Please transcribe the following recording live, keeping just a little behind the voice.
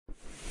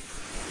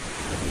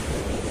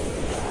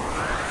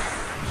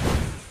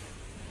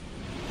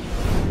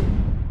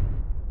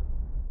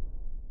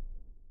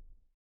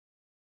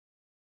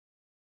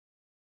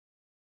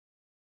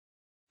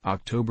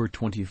October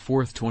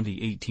 24,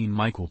 2018.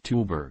 Michael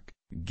Tullberg,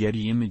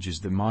 Getty Images.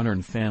 The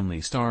Modern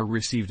Family star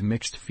received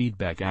mixed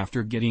feedback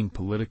after getting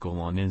political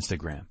on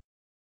Instagram.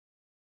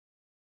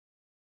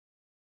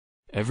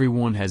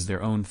 Everyone has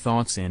their own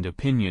thoughts and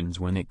opinions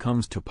when it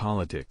comes to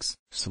politics.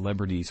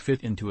 Celebrities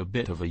fit into a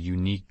bit of a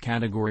unique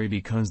category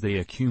because they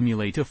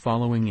accumulate a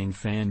following and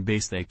fan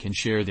base they can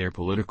share their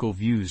political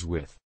views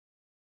with.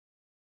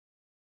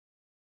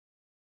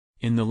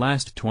 In the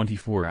last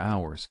 24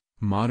 hours,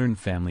 Modern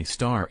Family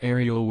star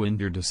Ariel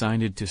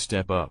decided to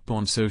step up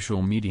on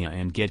social media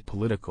and get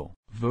political.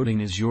 "Voting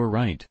is your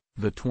right,"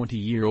 the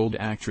 20-year-old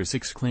actress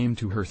exclaimed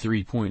to her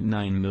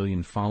 3.9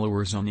 million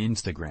followers on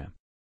Instagram.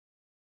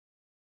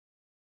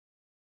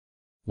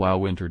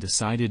 While Winter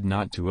decided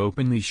not to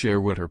openly share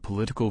what her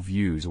political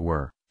views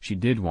were, she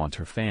did want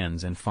her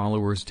fans and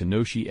followers to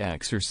know she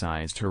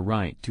exercised her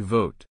right to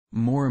vote.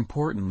 More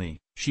importantly,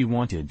 she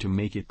wanted to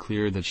make it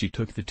clear that she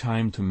took the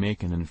time to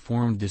make an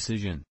informed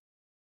decision.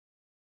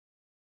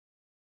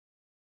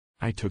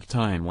 "I took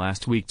time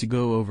last week to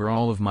go over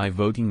all of my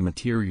voting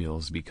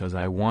materials because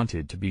I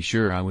wanted to be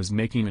sure I was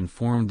making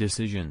informed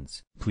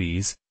decisions.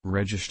 Please,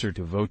 register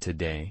to vote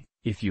today,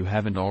 if you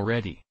haven't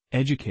already.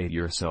 Educate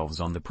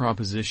yourselves on the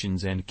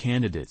propositions and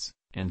candidates,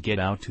 and get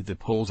out to the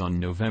polls on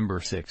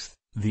November 6th,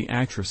 the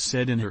actress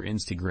said in her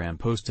Instagram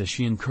post as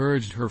she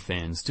encouraged her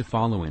fans to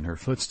follow in her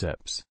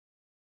footsteps.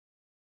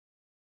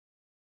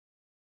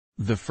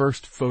 The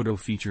first photo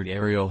featured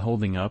Ariel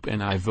holding up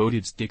an "I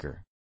voted"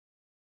 sticker.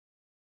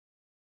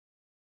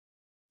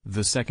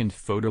 The second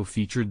photo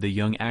featured the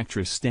young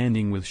actress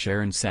standing with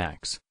Sharon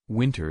Sachs,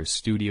 Winter's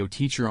studio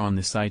teacher, on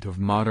the site of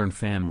Modern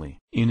Family.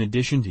 In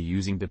addition to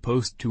using the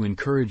post to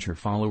encourage her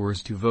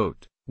followers to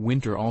vote,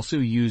 Winter also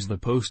used the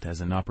post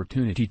as an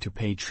opportunity to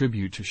pay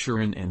tribute to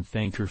Sharon and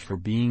thank her for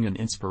being an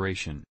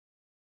inspiration.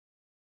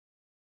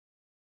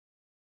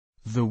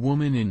 "The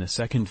woman in the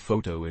second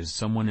photo is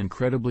someone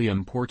incredibly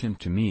important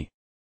to me.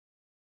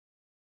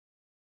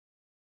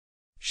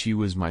 She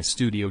was my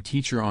studio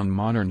teacher on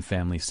Modern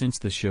Family since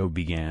the show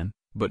began,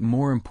 but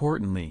more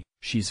importantly,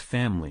 she's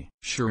family."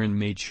 Sharon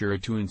made sure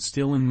to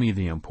instill in me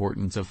the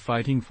importance of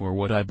fighting for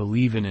what I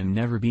believe in and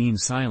never being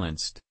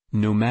silenced,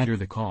 no matter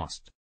the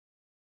cost.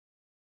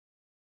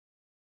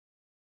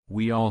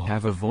 "We all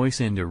have a voice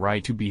and a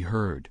right to be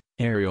heard,"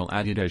 Ariel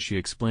added as she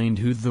explained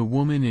who the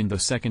woman in the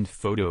second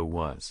photo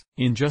was.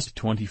 In just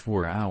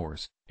 24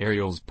 hours,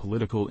 Ariel's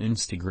political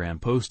Instagram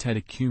post had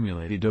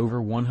accumulated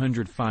over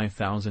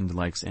 105,000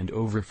 likes and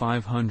over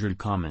 500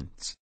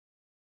 comments.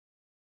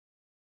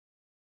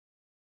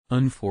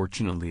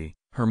 Unfortunately,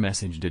 her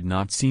message did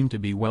not seem to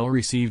be well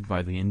received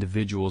by the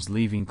individuals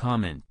leaving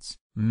comments.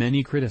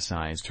 Many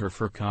criticized her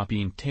for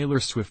copying Taylor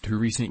Swift, who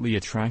recently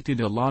attracted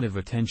a lot of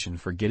attention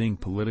for getting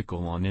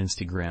political on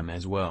Instagram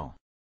as well.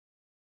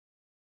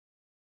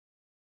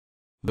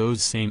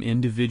 Those same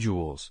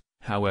individuals,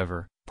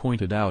 however,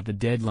 pointed out the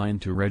deadline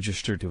to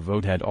register to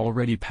vote had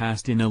already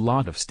passed in a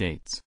lot of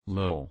states.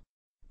 "Lol.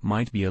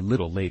 Might be a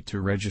little late to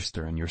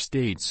register in your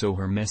state, so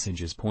her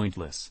message is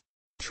pointless.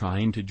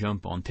 Trying to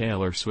jump on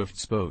Taylor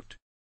Swift's boat."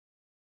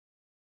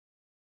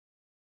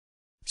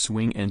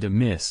 "Swing and a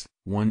miss,"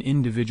 one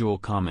individual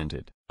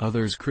commented.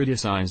 Others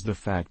criticized the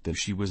fact that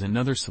she was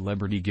another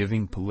celebrity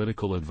giving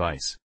political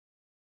advice.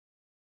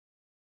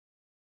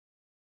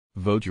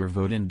 "Vote your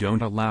vote and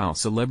don't allow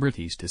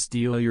celebrities to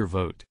steal your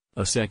vote,"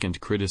 a second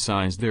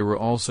criticized. There were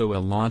also a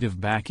lot of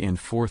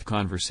back-and-forth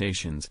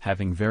conversations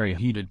having very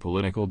heated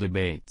political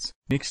debates.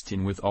 Mixed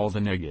in with all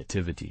the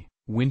negativity,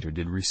 Winter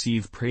did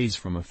receive praise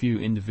from a few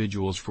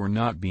individuals for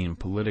not being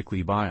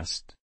politically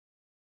biased.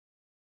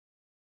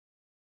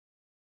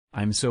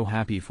 "I'm so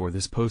happy for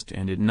this post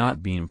and it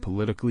not being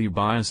politically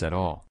biased at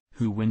all.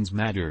 Who wins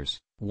matters,"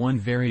 one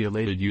very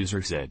elated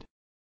user said.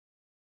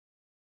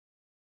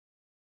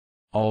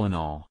 All in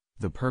all,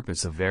 the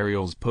purpose of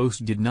Ariel's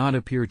post did not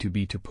appear to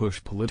be to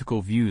push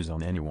political views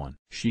on anyone.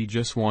 She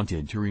just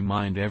wanted to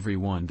remind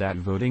everyone that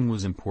voting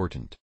was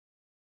important.